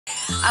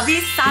अभी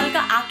इस साल का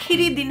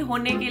आखिरी दिन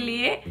होने के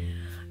लिए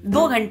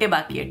 2 घंटे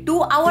बाकी है। 2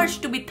 hours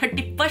to be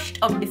 31st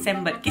of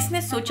December।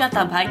 किसने सोचा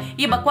था भाई,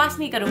 ये बकवास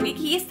नहीं करूंगी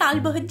कि ये साल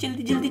बहुत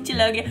जल्दी जल्दी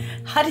चला गया।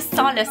 हर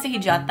साल ऐसे ही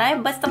जाता है,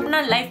 बस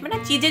अपना लाइफ में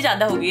ना चीजें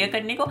ज्यादा हो गई है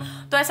करने को,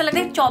 तो ऐसा लगता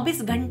है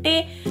 24 घंटे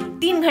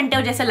 3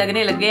 घंटे जैसे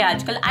लगने लग गए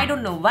आजकल। I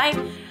don't know why.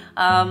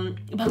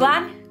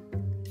 भगवान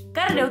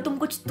कर रहे हो तुम,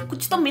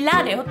 कुछ तो मिला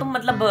रहे हो तुम,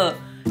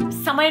 मतलब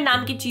समय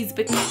नाम की चीज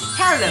पे।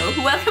 Hello,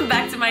 welcome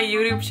back to my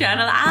YouTube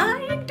channel.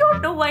 I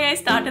don't know why I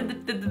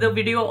started the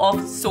video of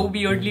so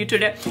weirdly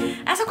today.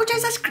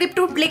 ऐसा स्क्रिप्ट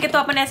उठ लेके तो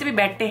अपन ऐसे भी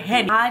बैठते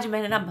हैं। आज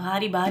मैंने ना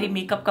भारी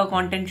मेकअप का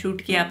कंटेंट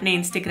शूट किया अपने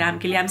इंस्टाग्राम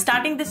के लिए। I am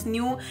starting this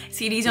new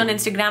series on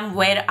Instagram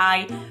where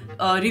I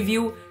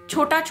review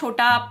छोटा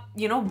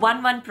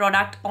one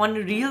product on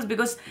reels,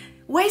 because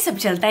वही सब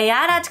चलता है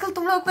यार आजकल।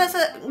 तुम लोग को ऐसा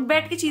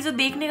बैठ के चीजें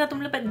देखने का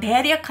तुम लोग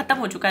धैर्य खत्म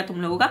हो चुका है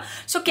तुम लोगों का।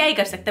 सो क्या ही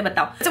कर सकते हैं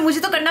बताओ। तो मुझे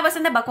तो करना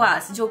पसंद है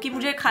बकवास, जो कि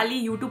मुझे खाली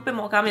यूट्यूब पे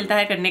मौका मिलता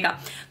है करने का।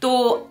 तो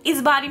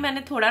इस बार ही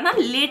मैंने थोड़ा ना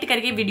लेट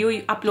करके वीडियो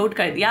अपलोड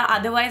कर दिया।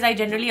 Otherwise I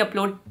generally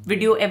upload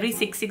video every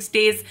 6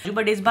 days,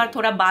 but इस बार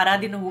थोड़ा 12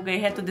 दिन हो गए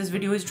हैं। तो this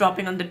video is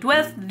dropping on the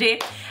 12th day।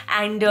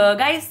 And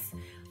guys,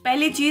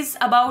 पहली चीज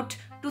about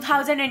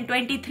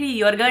 2023,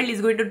 your girl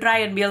is going to try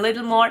and be a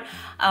little more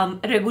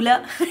regular.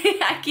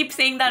 I keep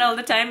saying that all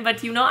the time,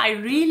 but you know, I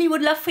really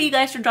would love for you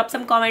guys to drop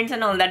some comments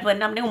and all that.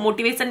 वरना अपने को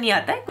motivation नहीं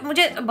आता है।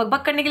 मुझे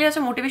बकबक करने के लिए वैसे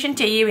मोटिवेशन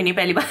चाहिए भी नहीं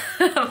पहली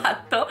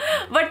बात तो,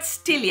 बट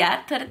स्टिल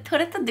यार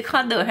थोड़ा तो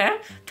दिखा दो है,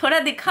 थोड़ा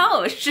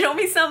दिखाओ। show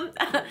me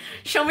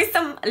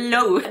some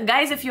love.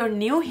 Guys, if you're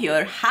new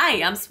here, hi,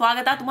 I'm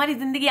स्वागता। तुम्हारी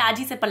जिंदगी आज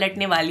ही से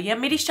पलटने वाली है।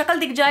 मेरी शक्ल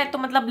दिख जाए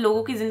तो मतलब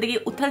लोगों की जिंदगी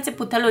उथल से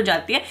पुथल हो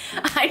जाती है।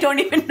 I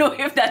don't even know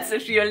if that's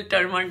a real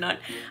term or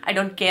not. I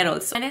don't care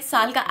also. मैंने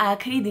साल का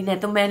आखिरी दिन है,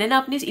 तो मैंने ना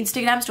अपनी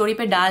इंस्टाग्राम स्टोरी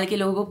पे डाल के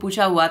लोगों को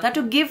पूछा हुआ था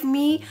to give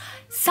me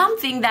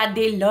something that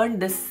they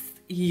learned this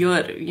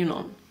year, you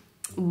know.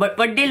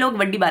 Birthday लोग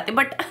बड़ी बातें,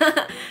 but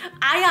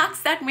I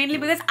asked that mainly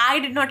because I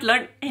did not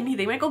learn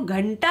anything. मेरे को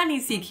घंटा नहीं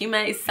सीखी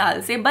मैं इस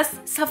साल से, बस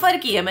सफर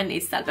की है मैंने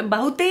इस साल पे,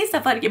 बहुत ही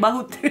सफर की,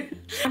 बहुत।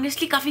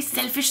 ऑनेस्टली काफी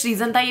सेल्फिश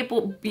रीजन था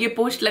ये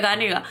पोस्ट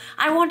लगाने का।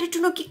 आई वांटेड टू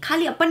नो कि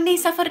खाली अपन ने ही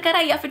सफर करा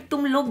या फिर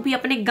तुम लोग भी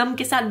अपने गम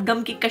के साथ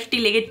गम की कश्ती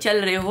लेके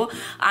चल रहे हो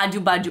आजू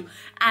बाजू।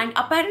 And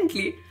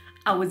apparently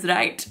I was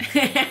right.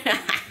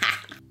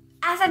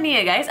 ऐसा नहीं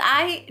है guys,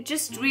 I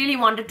just really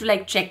wanted to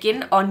like check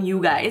in on you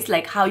guys,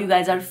 like how you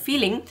guys are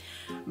feeling,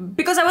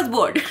 because I was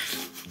bored.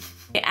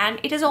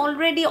 And it is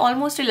already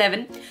almost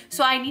 11,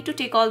 so I need to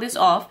take all this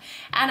off.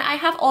 And I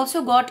have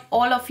also got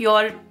all of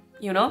your,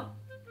 you know,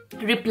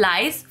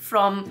 replies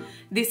from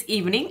this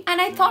evening,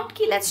 and I thought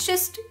ki let's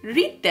just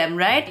read them,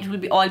 right? It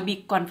will all be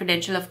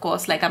confidential, of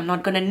course, like I'm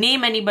not gonna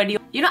name anybody.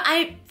 You know, I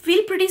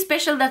feel pretty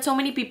special that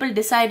so many people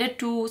decided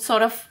to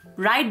sort of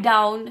write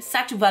down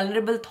such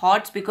vulnerable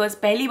thoughts, because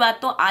पहली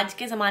बात तो आज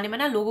के ज़माने में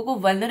ना लोगों को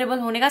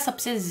vulnerable होने का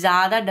सबसे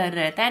ज़्यादा डर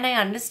रहता है, and I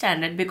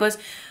understand it because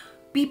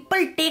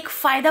people take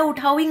फायदा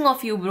उठाविंग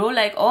of you, bro,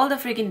 like all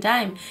the freaking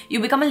time.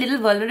 You become a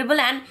little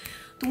vulnerable and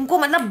तुमको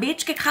मतलब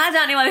बेच के खा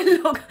जाने वाले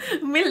लोग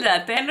मिल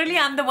जाते हैं। Generally,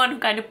 I'm the one who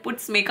kind of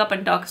puts makeup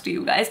and talks to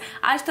you guys.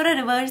 आज थोड़ा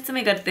रिवर्स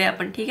में करते हैं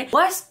अपन, ठीक है?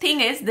 Worst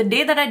thing is the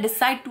day that I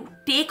decide to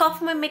take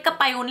off my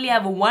makeup, I only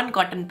have one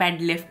cotton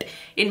pad left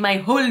in my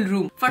whole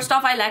room. First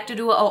off, I like to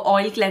do a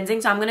oil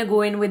cleansing, so I'm gonna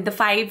go in with the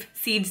 5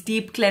 Seeds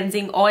Deep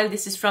Cleansing Oil.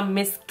 This is from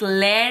Miss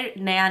Claire.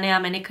 नया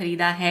मैंने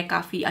खरीदा है,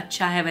 काफी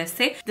अच्छा है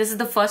वैसे। This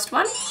is the first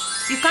one.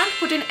 You can't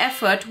put in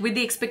effort with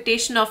the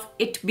expectation of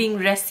it being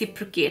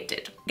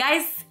reciprocated.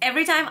 Guys,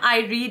 every time I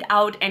read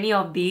out any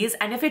of these,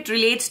 and if it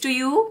relates to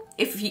you,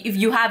 if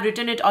you have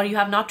written it or you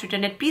have not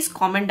written it, please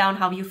comment down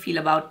how you feel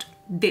about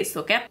this,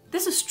 okay?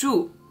 This is true.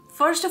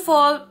 First of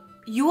all,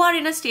 you are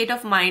in a state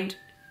of mind.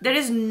 There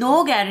is no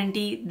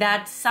guarantee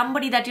that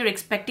somebody that you're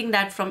expecting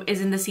that from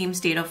is in the same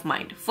state of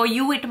mind. For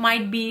you, it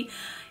might be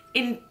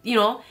in, you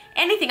know,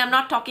 anything. I'm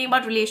not talking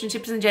about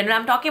relationships in general.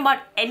 I'm talking about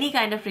any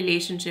kind of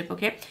relationship,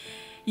 okay?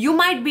 You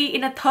might be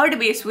in a third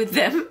base with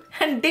them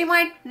and they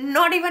might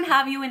not even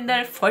have you in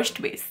their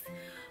first base.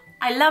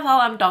 I love how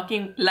I'm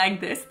talking like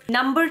this.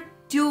 Number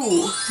 2,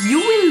 you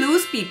will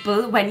lose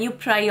people when you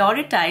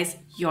prioritize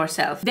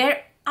yourself. There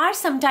are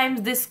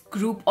sometimes this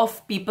group of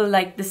people,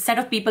 like this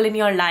set of people in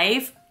your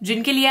life,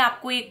 जिनके लिए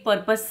आपको एक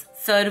purpose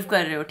serve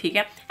कर रहे हो, ठीक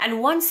है?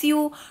 And once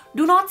you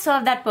do not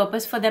serve that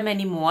purpose for them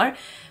anymore,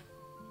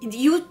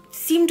 you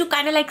seem to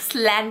kind of like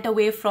slant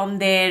away from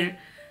their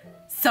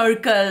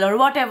circle or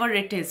whatever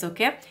it is,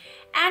 okay?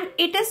 And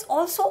it is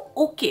also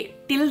okay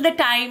till the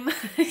time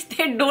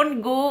they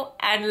don't go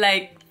and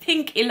like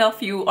think ill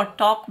of you or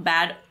talk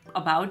bad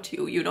about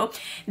you, you know,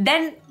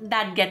 then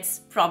that gets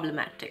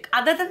problematic.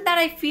 Other than that,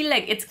 I feel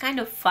like it's kind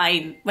of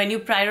fine. When you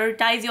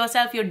prioritize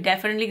yourself, you're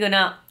definitely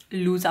gonna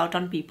lose out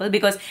on people,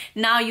 because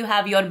now you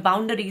have your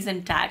boundaries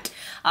intact.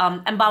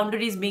 And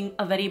boundaries being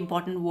a very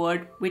important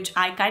word, which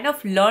I kind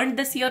of learned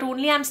this year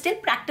only. I'm still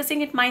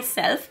practicing it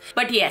myself.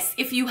 But yes,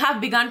 if you have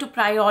begun to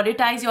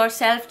prioritize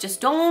yourself,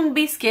 just don't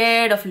be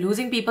scared of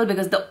losing people,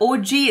 because the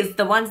OGs,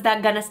 the ones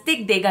that gonna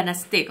stick, they gonna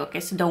stick, okay?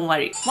 So don't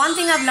worry. One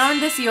thing I've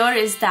learned this year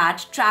is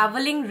that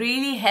traveling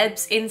really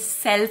helps in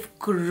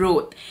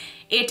self-growth.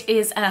 It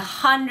is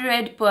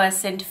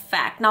 100%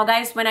 fact. Now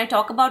guys, when I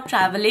talk about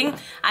traveling,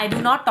 I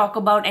do not talk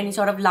about any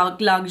sort of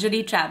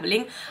luxury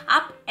traveling.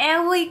 आप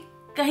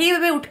कहीं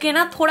भी उठ के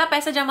ना थोड़ा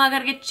पैसा जमा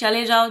करके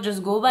चले जाओ,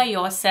 just go by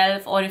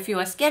yourself, or if you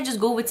are scared, just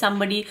go with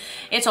somebody.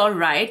 It's all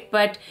right,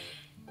 but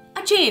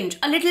a change,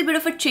 a little bit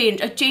of a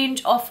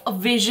change of a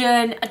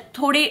vision,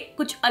 थोड़े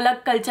कुछ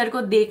अलग culture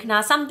को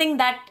देखना, something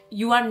that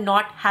you are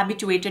not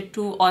habituated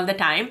to all the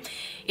time.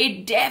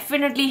 It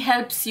definitely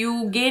helps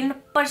you gain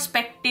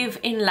perspective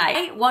in life.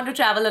 I want to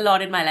travel a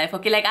lot in my life,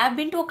 okay? Like I've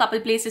been to a couple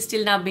places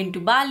till now. I've been to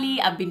Bali,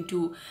 I've been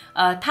to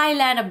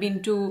Thailand, I've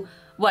been to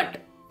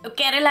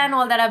Kerala and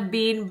all that I've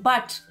been.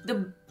 But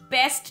the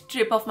best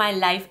trip of my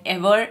life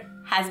ever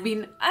has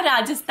been a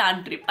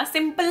Rajasthan trip. A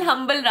simple,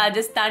 humble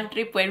Rajasthan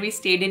trip where we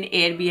stayed in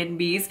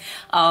Airbnbs.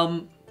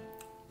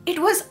 It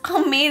was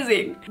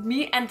amazing.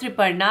 Me and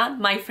Triparna,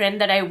 my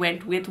friend that I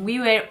went with, we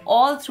were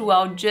all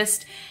throughout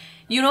just,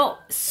 you know,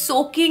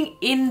 soaking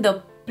in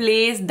the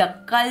place, the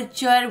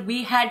culture.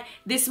 We had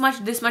this much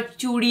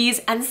churis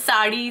and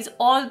saris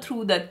all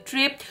through the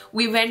trip.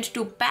 We went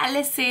to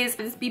palaces.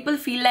 People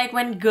feel like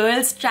when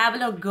girls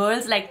travel or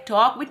girls like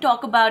talk, we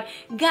talk about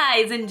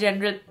guys in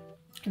general.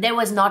 There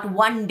was not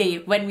one day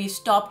when we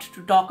stopped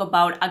to talk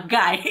about a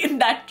guy in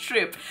that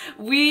trip.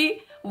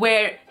 We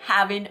were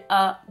having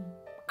a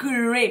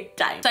great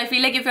time. So I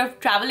feel like if you're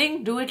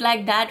traveling, do it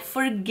like that.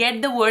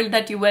 Forget the world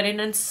that you were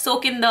in and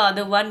soak in the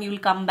other one. You'll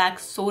come back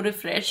so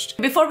refreshed.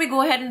 Before we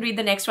go ahead and read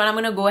the next one, I'm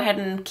gonna go ahead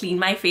and clean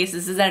my face.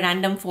 This is a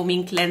random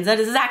foaming cleanser.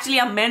 This is actually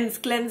a men's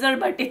cleanser,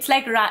 but it's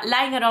like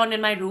lying around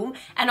in my room,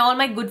 and all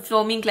my good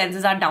foaming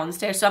cleansers are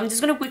downstairs. So I'm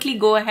just gonna quickly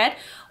go ahead,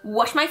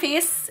 wash my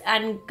face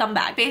and come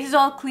back. Face is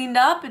all cleaned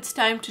up. It's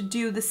time to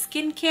do the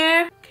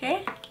skincare.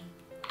 Okay.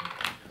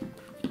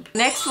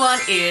 Next one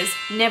is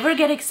never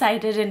get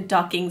excited in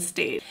talking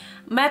stage.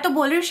 मैं तो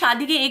बोल रही हूँ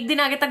शादी के एक दिन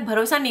आगे तक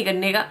भरोसा नहीं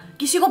करने का,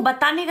 किसी को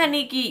बताने का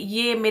नहीं कि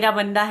ये मेरा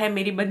बंदा है,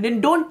 मेरी बंदी.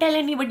 Don't tell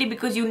anybody,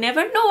 because you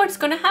never know what's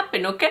gonna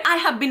happen, okay? I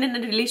have been in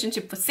a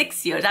relationship for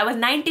 6 years. I was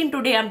 19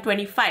 today, I'm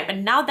 25,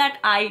 and now that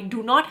I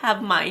do not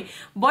have my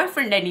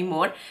boyfriend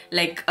anymore,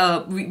 like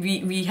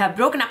we have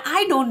broken up,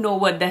 I don't know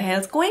what the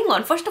hell's going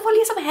on. First of all,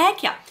 ये सब है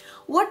क्या?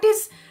 What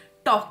is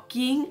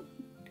talking?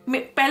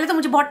 पहले तो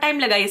मुझे बहुत time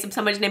लगा ये सब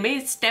समझने में.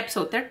 स्टेप्स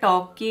होते हैं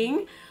टॉकिंग,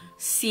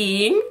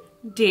 सीइंग,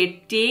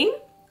 डेटिंग,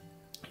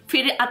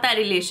 फिर आता है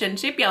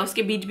रिलेशनशिप, या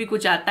उसके बीच भी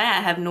कुछ आता है.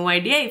 I have no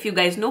idea. If you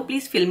guys no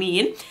please fill मी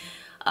इन.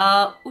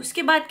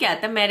 उसके बाद क्या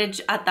आता है?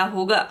 मैरिज आता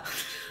होगा.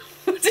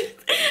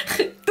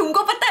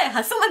 तुमको पता है?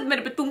 हंसो मत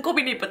मेरे पे. तुमको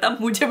भी नहीं पता,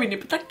 मुझे भी नहीं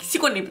पता, किसी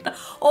को नहीं पता.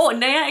 ओ,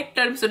 नया एक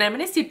टर्म सुना है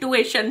मैंने,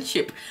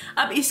 सिचुएशनशिप.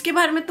 अब इसके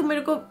बारे में तो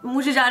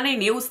मुझे जाना ही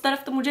नहीं है. उस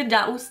तरफ तो मुझे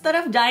उस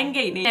तरफ जाएंगे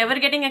ही नहीं. Never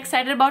getting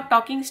excited about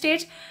talking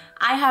stage.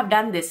 I have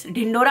done this.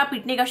 Dhindora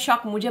पीटने का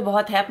शौक मुझे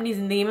बहुत है अपनी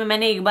जिंदगी में.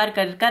 मैंने एक बार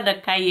कर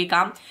रखा है ये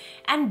काम,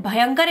 एंड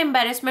भयंकर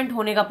एम्बेरसमेंट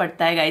होने का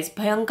पड़ता है गाइस.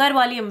 भयंकर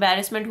वाली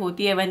एम्बेरसमेंट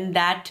होती है when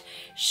that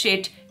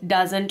shit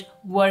doesn't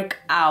work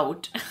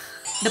out.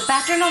 The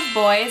pattern of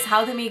boys, how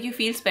they make you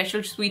feel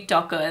special, sweet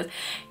talkers.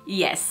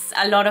 Yes,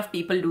 a lot of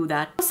people do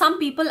that. Some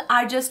people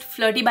are just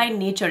flirty by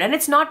nature, and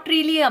it's not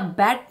really a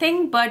bad thing,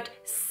 but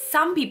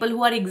some people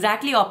who are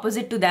exactly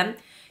opposite to them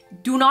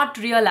do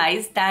not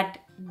realize that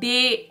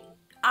they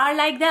are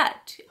like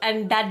that,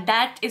 and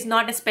that is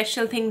not a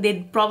special thing. They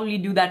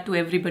probably do that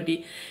to everybody,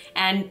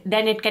 and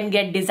then it can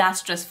get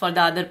disastrous for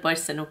the other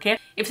person,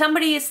 okay? If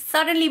somebody is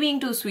suddenly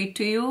being too sweet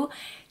to you,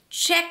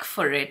 check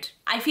for it.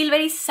 I feel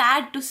very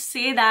sad to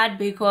say that,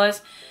 because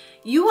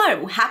you are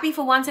happy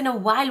for once in a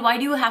while. Why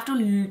do you have to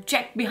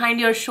check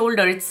behind your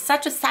shoulder? It's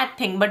such a sad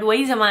thing, but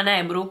वही ज़माना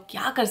है bro.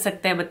 क्या कर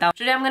सकते हैं बताओ?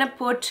 Today I'm gonna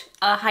put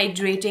a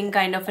hydrating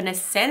kind of an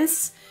essence.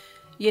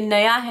 ये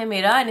नया है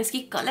मेरा, and इसकी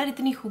कलर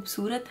इतनी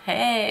खूबसूरत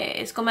है.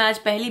 इसको मैं आज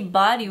पहली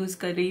बार यूज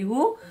कर रही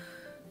हूँ.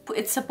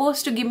 It's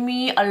supposed to give me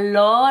a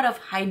lot of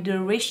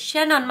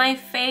hydration on my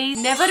face.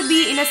 Never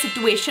be in a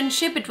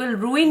situationship, it will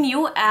ruin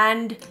you.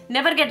 And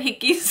never get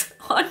hickeys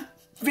on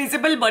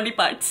visible body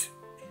parts.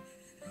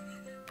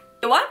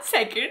 1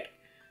 second.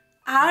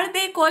 Are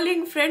they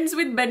calling friends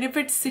with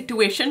benefits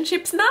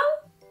situationships now?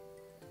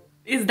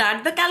 Is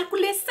that the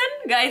calculation?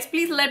 Guys,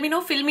 please let me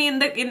know. Fill me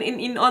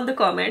in on the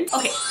comments.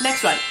 Okay,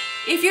 next one.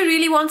 If you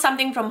really want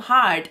something from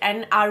heart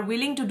and are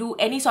willing to do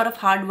any sort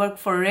of hard work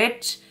for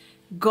it,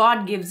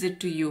 God gives it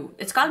to you.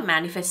 It's called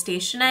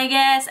manifestation, I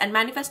guess. And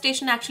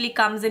manifestation actually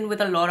comes in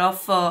with a lot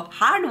of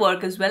hard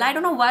work as well. I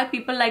don't know why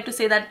people like to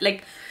say that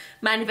like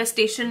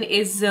manifestation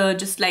is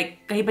just like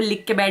kahin pe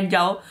likh ke baith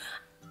jao.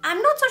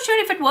 I'm not so sure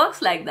if it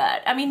works like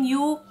that. I mean,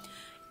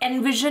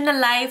 envision a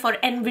life or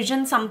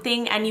envision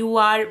something and you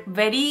are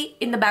very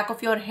in the back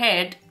of your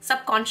head,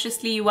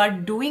 subconsciously you are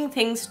doing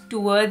things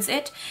towards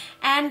it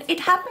and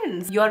it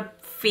happens. Your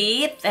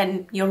faith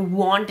and your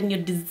want and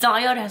your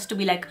desire has to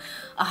be like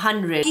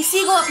 100.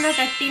 किसी को अपना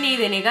टट्टी नहीं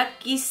देने का,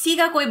 किसी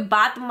का कोई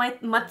बात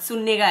मत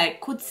सुनने का है,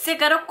 खुद से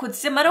करो, खुद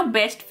से मरो,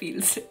 best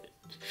feels.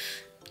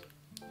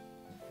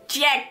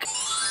 Check.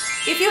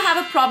 If you have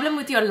a problem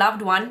with your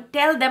loved one,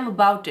 tell them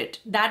about it.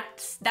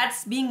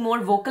 That's being more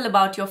vocal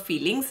about your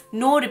feelings.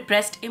 No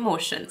repressed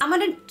emotions. I'm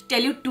gonna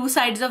tell you two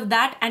sides of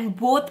that and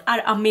both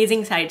are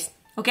amazing sides.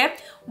 Okay?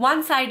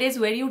 One side is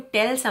where you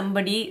tell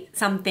somebody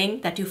something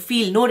that you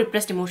feel, no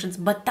repressed emotions.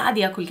 Bata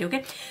diya khul ke,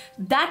 okay?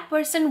 That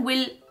person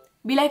will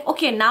be like,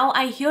 okay, now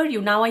I hear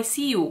you, now I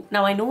see you,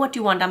 now I know what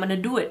you want, I'm gonna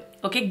do it.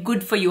 Okay,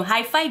 good for you.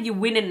 High five, you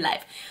win in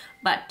life.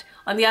 But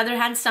on the other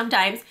hand,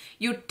 sometimes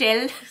you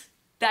tell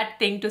that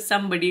thing to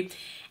somebody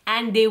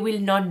and they will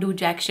not do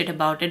jack shit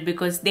about it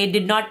because they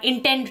did not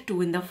intend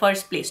to in the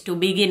first place to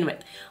begin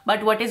with.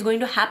 But what is going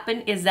to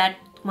happen is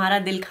that तुम्हारा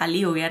दिल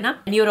खाली हो गया ना,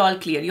 and you're all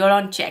clear, you're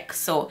on check.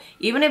 So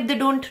even if they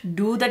don't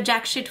do the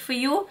jack shit for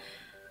you,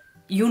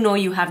 you know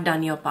you have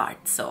done your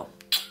part. So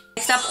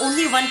next up,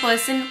 only one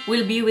person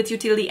will be with you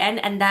till the end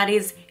and that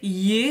is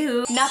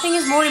you. Nothing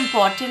is more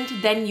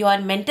important than your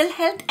mental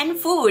health and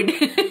food.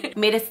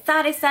 मेरे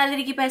सारे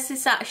salary की पैसे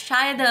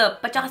शायद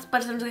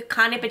 50%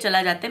 खाने पे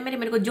चला जाते हैं.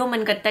 मेरे को जो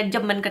मन करता है,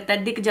 जब मन करता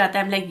है, दिख जाता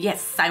है. I'm like,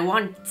 yes, I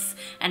want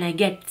and I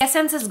get.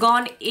 Essence has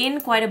gone in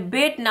quite a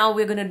bit. Now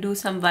we're gonna do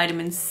some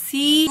vitamin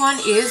C.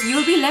 One is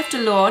you'll be left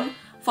alone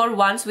for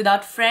once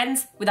without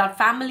friends, without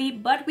family,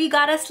 but we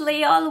gotta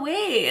slay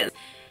always.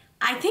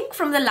 I think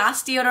from the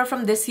last year or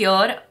from this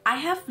year, I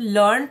have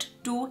learned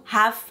to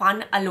have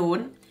fun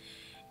alone.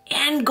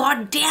 And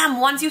goddamn,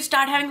 once you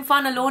start having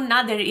fun alone,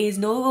 now there is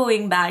no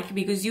going back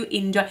because you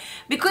enjoy,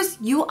 because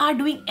you are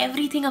doing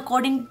everything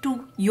according to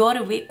your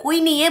way.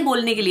 कोई नहीं है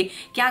बोलने के लिए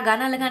क्या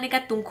गाना लगाने का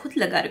तुम खुद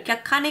लगा रहे हो, क्या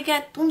खाने का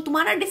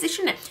तुम्हारा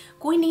डिसीजन है,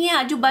 कोई नहीं है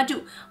आजू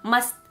बाजू.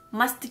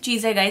 मस्त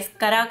चीज है गाइस,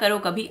 करा करो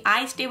कभी.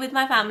 I stay with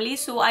my family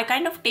so I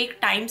kind of take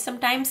time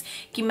sometimes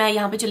कि मैं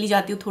यहाँ पे चली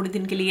जाती हूँ थोड़े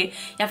दिन के लिए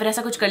या फिर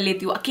ऐसा कुछ कर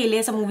लेती हूँ, अकेले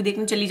ऐसा मूवी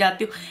देखने चली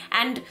जाती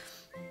हूँ and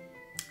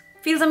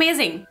feels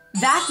amazing.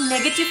 That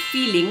negative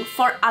feeling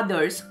for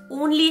others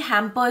only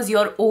hampers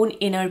your own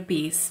inner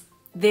peace.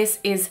 This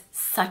is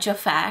such a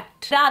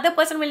fact. The other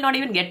person will not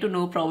even get to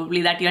know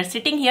probably that you are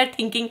sitting here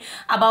thinking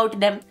about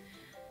them.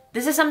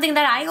 This is something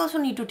that I also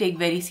need to take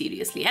very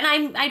seriously.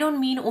 And I don't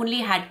mean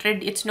only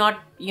hatred. It's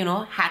not, you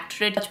know,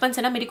 hatred. बचपन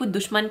से ना मेरी कोई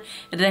दुश्मन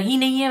रही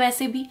नहीं है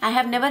वैसे भी. I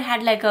have never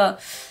had like a,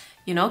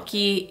 you know,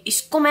 कि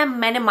इसको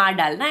मैंने मार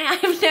डालना है. I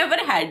have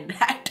never had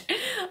that.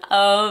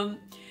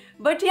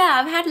 But yeah,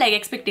 I've had like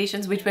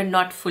expectations which were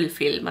not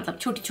fulfilled. मतलब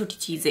छोटी छोटी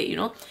चीजें, you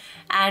know.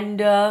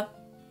 And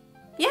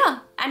yeah,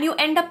 and you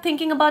end up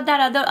thinking about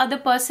that other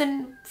person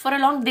for a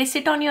long. They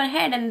sit on your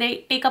head and they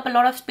take up a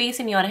lot of space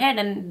in your head,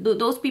 and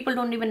those people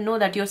don't even know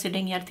that you're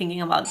sitting here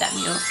thinking about them,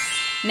 you know.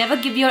 Never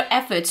give your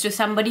efforts to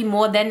somebody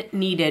more than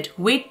needed.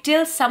 Wait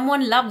till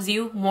someone loves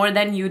you more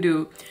than you do.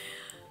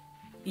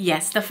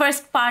 Yes, the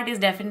first part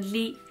is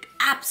definitely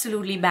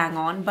absolutely bang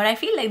on, but I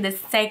feel like the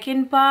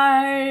second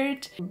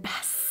part,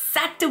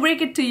 sad to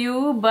break it to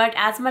you, but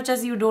as much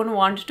as you don't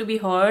want to be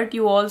hurt,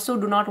 you also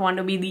do not want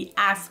to be the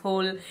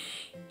asshole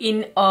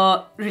in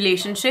a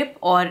relationship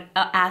or an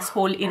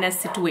asshole in a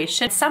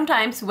situation.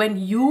 Sometimes when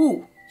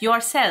you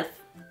yourself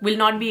will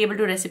not be able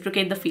to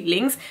reciprocate the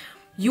feelings,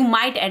 you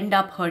might end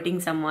up hurting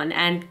someone,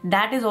 and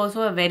that is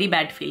also a very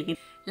bad feeling.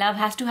 Love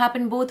has to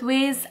happen both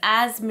ways.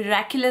 As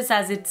miraculous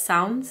as it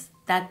sounds,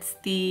 that's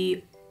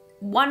the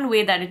one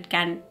way that it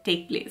can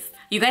take place.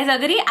 You guys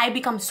agree? I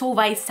become so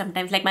wise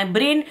sometimes. Like my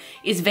brain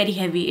is very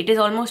heavy. It is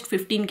almost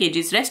 15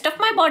 kgs. Rest of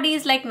my body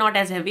is like not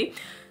as heavy.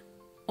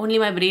 Only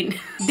my brain.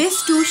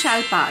 This too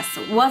shall pass.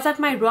 Was at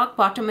my rock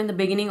bottom in the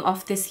beginning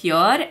of this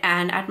year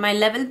and at my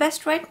level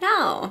best right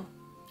now.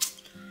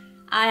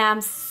 I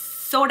am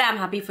so damn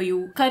happy for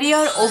you.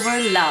 Career over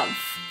love.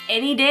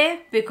 Any day,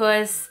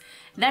 because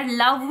that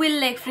love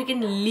will like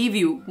freaking leave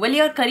you. Well,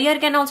 your career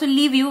can also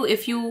leave you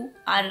if you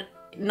are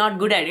not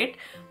good at it,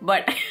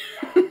 but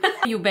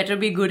you better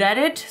be good at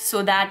it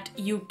so that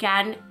you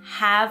can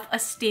have a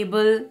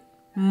stable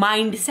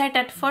mindset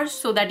at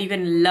first so that you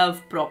can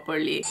love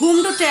properly.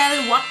 Whom to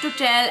tell, what to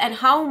tell, and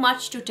how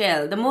much to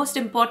tell. The most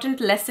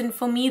important lesson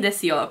for me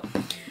this year.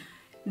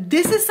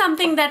 This is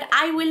something that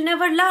I will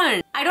never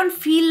learn. I don't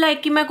feel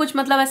like कि मैं कुछ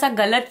मतलब ऐसा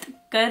गलत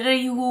कर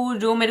रही हूँ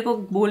जो मेरे को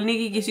बोलने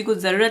की किसी को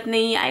जरूरत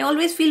नहीं. I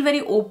always feel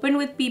very open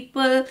with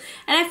people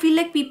and I feel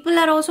like people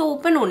are also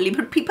open only,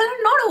 but people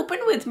are not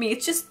open with me.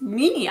 It's just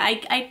me.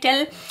 I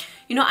tell,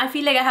 you know, I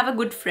feel like I have a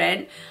good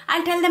friend.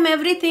 I'll tell them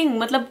everything.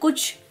 मतलब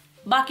कुछ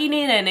बाकी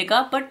नहीं रहने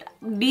का, but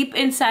deep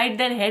inside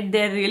their head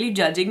they're really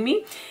judging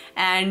me,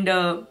 and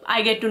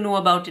I get to know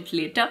about it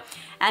later.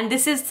 And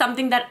this is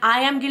something that I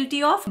am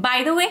guilty of.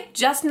 By the way,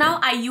 just now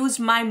I used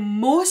my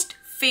most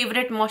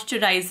favorite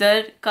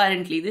moisturizer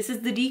currently. This is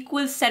the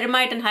Requil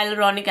Ceramide and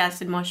Hyaluronic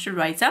Acid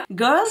Moisturizer.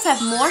 Girls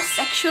have more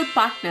sexual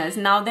partners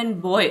now than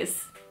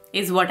boys,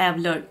 is what I've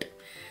learned.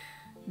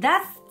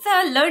 That's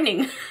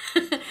learning.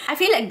 I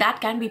feel like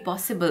that can be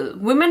possible.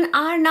 Women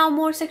are now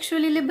more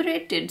sexually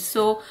liberated.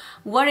 So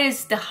what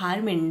is the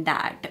harm in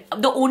that?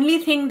 The only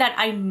thing that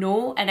I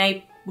know and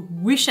I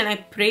wish and I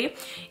pray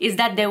is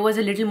that there was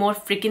a little more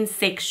freaking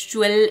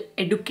sexual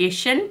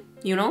education,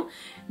 you know,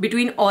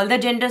 between all the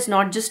genders,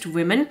 not just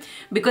women,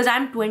 because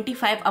I'm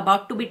 25,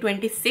 about to be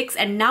 26,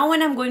 and now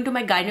when I'm going to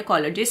my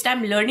gynecologist,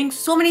 I'm learning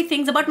so many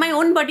things about my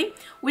own body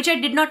which I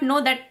did not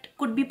know that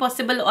could be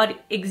possible or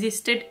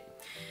existed.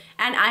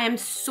 And I am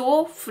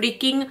so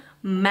freaking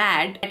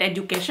mad at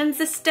education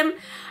system.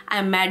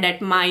 I'm mad at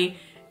my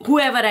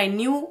whoever I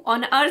knew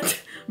on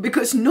earth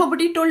because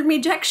nobody told me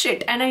jack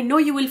shit. And I know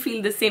you will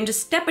feel the same.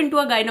 Just step into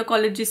a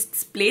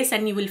gynecologist's place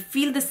and you will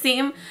feel the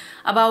same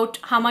about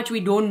how much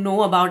we don't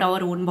know about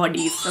our own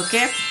bodies,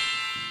 okay?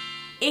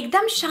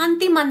 एकदम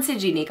शांति मन से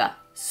जीने का.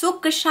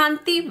 सुख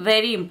शांति,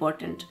 very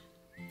important.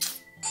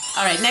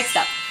 Alright, next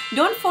up.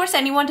 Don't force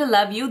anyone to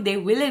love you. They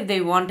will if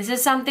they want. This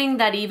is something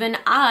that even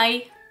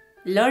I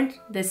learned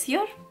this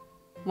year.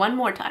 One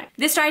more time.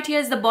 This right here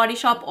is the Body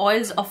Shop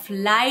Oils of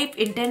Life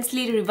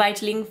Intensely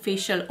Revitalizing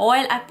Facial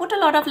Oil. I put a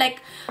lot of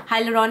like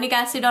hyaluronic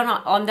acid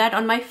on that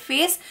on my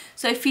face.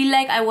 So I feel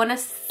like I want to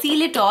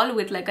seal it all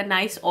with like a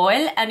nice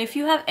oil. And if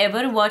you have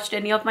ever watched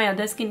any of my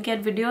other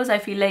skincare videos, I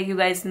feel like you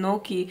guys know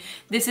ki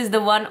this is the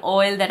one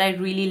oil that I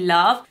really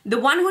love. The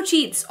one who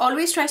cheats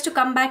always tries to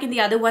come back in the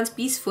other one's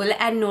peaceful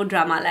and no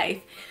drama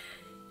life.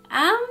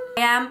 I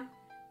am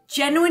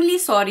genuinely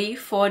sorry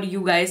for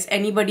you guys,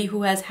 anybody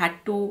who has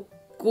had to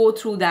go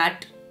through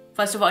that.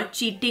 First of all,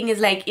 cheating is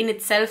like in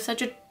itself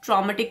such a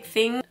traumatic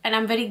thing, and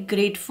I'm very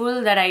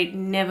grateful that I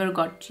never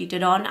got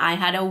cheated on. I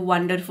had a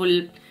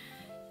wonderful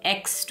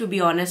ex, to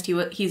be honest.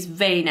 He's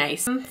very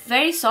nice. I'm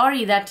very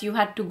sorry that you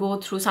had to go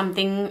through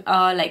something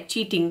like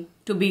cheating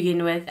to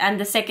begin with. And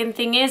the second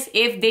thing is,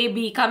 if they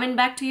be coming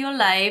back to your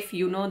life,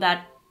 you know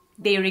that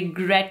they're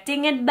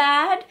regretting it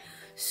bad.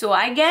 So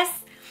I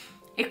guess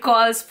it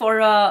calls for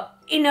a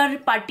inner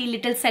party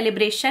little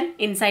celebration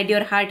inside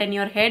your heart and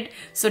your head.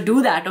 So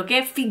do that,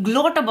 okay?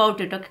 Gloat about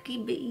it, okay?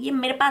 ये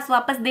मेरे पास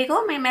वापस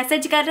देखो, मैं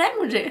message कर रहा है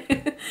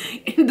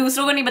मुझे.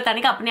 दूसरों को नहीं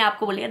बताने का, अपने आप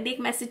को बोलेगा देख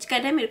मैसेज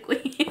कर रहा है मेरे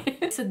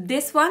को. So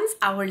this one's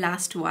our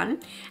last one,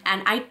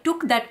 and I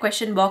took that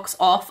question box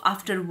off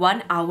after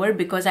 1 hour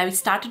because I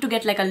started to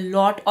get like a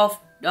lot of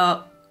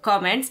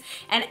comments,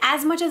 and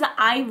as much as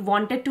I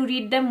wanted to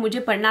read them, मुझे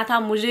पढ़ना था,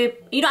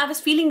 you know, I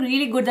was feeling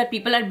really good that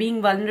people are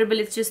being vulnerable.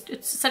 It's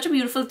such a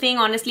beautiful thing.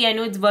 Honestly, I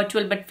know it's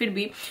virtual, but फिर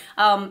भी,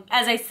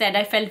 as I said,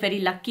 I felt very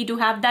lucky to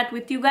have that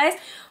with you guys.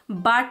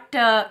 But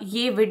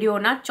ये video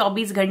ना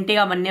 24 घंटे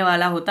का बनने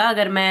वाला होता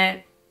अगर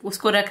मैं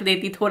उसको रख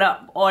देती थोड़ा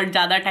और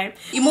ज्यादा टाइम.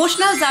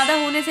 इमोशनल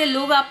ज्यादा होने से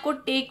लोग आपको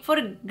टेक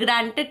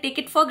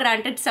इट फॉर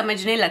ग्रांटेड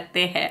समझने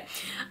लगते हैं.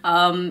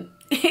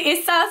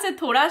 इस साल से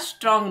थोड़ा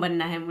स्ट्रॉन्ग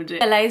बनना है मुझे.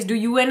 Do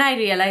you and I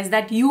realize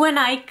that you and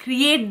I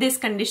create this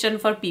condition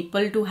for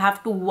people to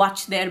have to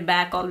watch their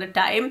back all the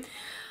time?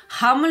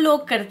 हम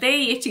लोग करते हैं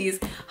ये चीज.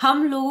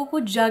 हम लोगों को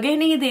जगह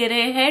नहीं दे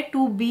रहे हैं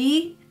to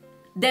be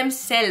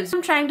themselves. What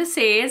I'm trying to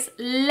say is,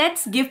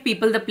 let's give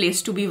people the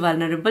place to be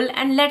vulnerable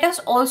and let us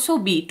also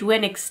be to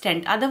an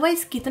extent.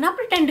 Otherwise कितना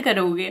pretend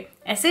करोगे?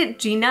 ऐसे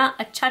जीना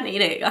अच्छा नहीं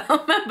रहेगा.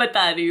 मैं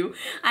बता रही हूँ.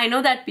 I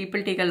know that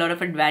people take a lot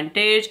of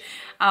advantage.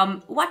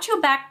 Watch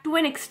your back to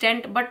an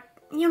extent, but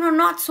you know,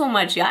 not so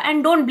much, yeah.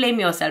 And don't blame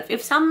yourself.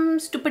 If some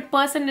stupid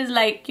person is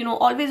like, you know,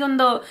 always on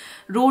the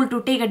roll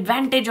to take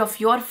advantage of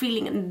your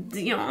feeling, and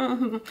you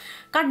know,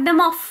 cut them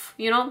off.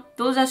 You know,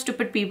 those are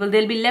stupid people.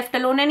 They'll be left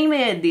alone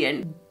anyway at the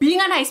end.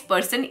 Being a nice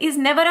person is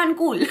never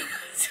uncool.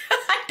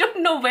 I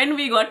don't know when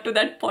we got to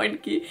that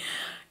point ki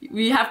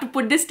we have to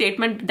put this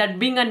statement that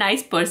being a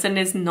nice person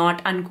is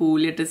not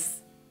uncool.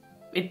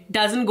 It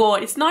doesn't go,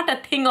 it's not a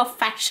thing of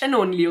fashion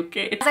only,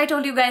 okay? As I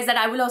told you guys that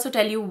I will also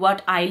tell you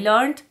what I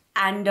learned.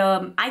 And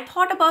I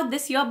thought about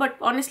this year, but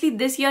honestly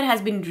this year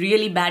has been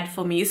really bad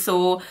for me.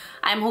 So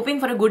I'm hoping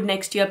for a good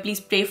next year. Please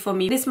pray for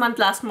me.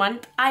 Last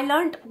month, I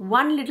learned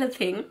one little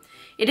thing.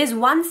 It is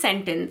one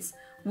sentence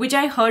which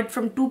I heard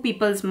from two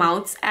people's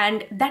mouths,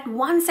 and that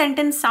one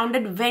sentence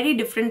sounded very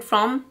different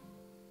from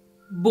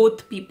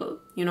both people,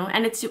 you know,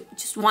 and it's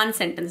just one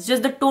sentence,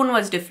 just the tone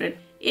was different.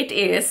 It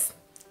is,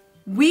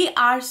 we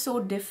are so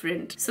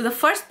different. So the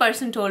first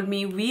person told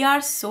me, we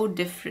are so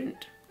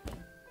different.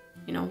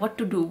 You know, what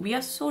to do? We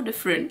are so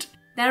different.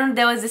 Then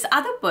there was this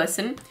other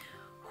person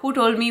who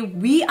told me,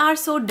 we are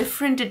so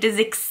different, it is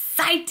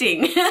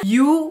exciting.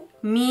 You,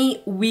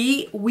 me,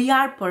 we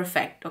are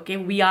perfect, okay?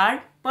 We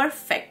are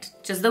perfect,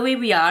 just the way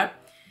we are.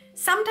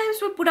 Sometimes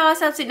we put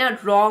ourselves in a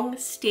wrong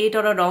state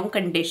or a wrong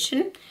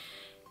condition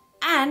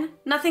and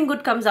nothing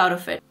good comes out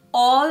of it.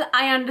 All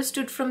I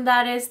understood from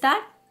that is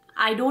that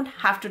I don't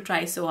have to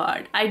try so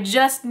hard. I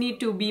just need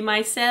to be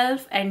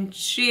myself and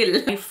chill.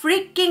 I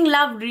freaking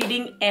love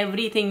reading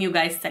everything you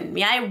guys send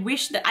me. I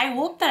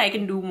hope that I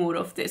can do more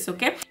of this,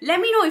 okay? Let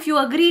me know if you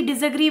agree,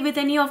 disagree with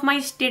any of my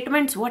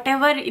statements,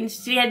 whatever.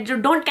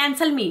 Don't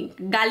cancel me.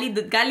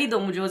 Gali do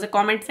mujhe usse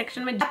comment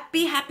section mein.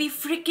 Happy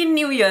freaking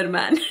New Year,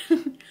 man.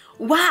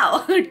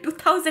 wow,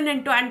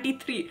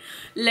 2023.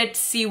 Let's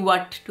see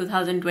what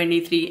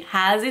 2023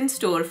 has in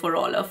store for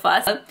all of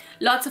us.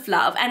 Lots of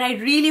love, and I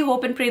really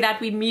hope and pray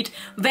that we meet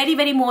very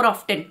very more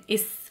often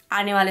इस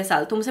आने वाले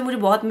साल. तुमसे मुझे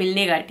बहुत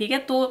मिलने का है, ठीक है?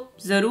 तो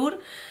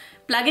जरूर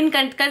प्लग इन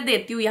कर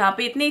देती हूँ यहाँ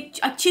पे. इतनी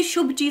अच्छी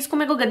शुभ चीज को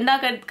मेरे को गंदा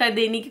कर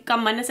देने का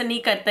मन ऐसा नहीं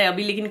करता है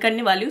अभी, लेकिन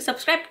करने वाली हूँ.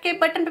 सब्सक्राइब के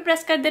बटन पे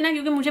प्रेस कर देना,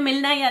 क्योंकि मुझे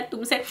मिलना है यार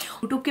तुमसे.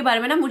 यूट्यूब के बारे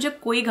में ना मुझे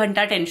कोई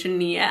घंटा टेंशन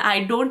नहीं है. I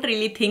don't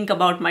really think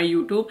about my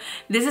YouTube.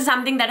 This is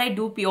something that I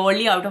do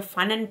purely out of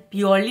fun and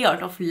purely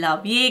out of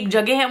love. ये एक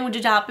जगह है मुझे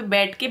जहाँ पे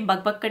बैठ के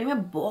बक बक करने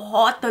में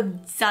बहुत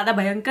ज्यादा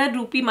भयंकर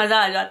रूपी मजा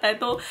आ जाता है.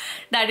 तो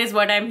that is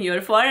what I am here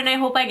for, and I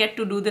hope I get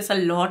to do this a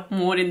lot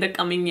more in the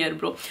coming year,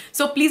 bro.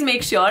 So please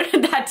make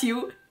sure that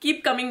you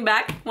keep coming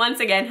back.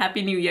 Once again,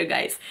 Happy New Year,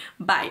 guys.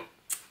 Bye.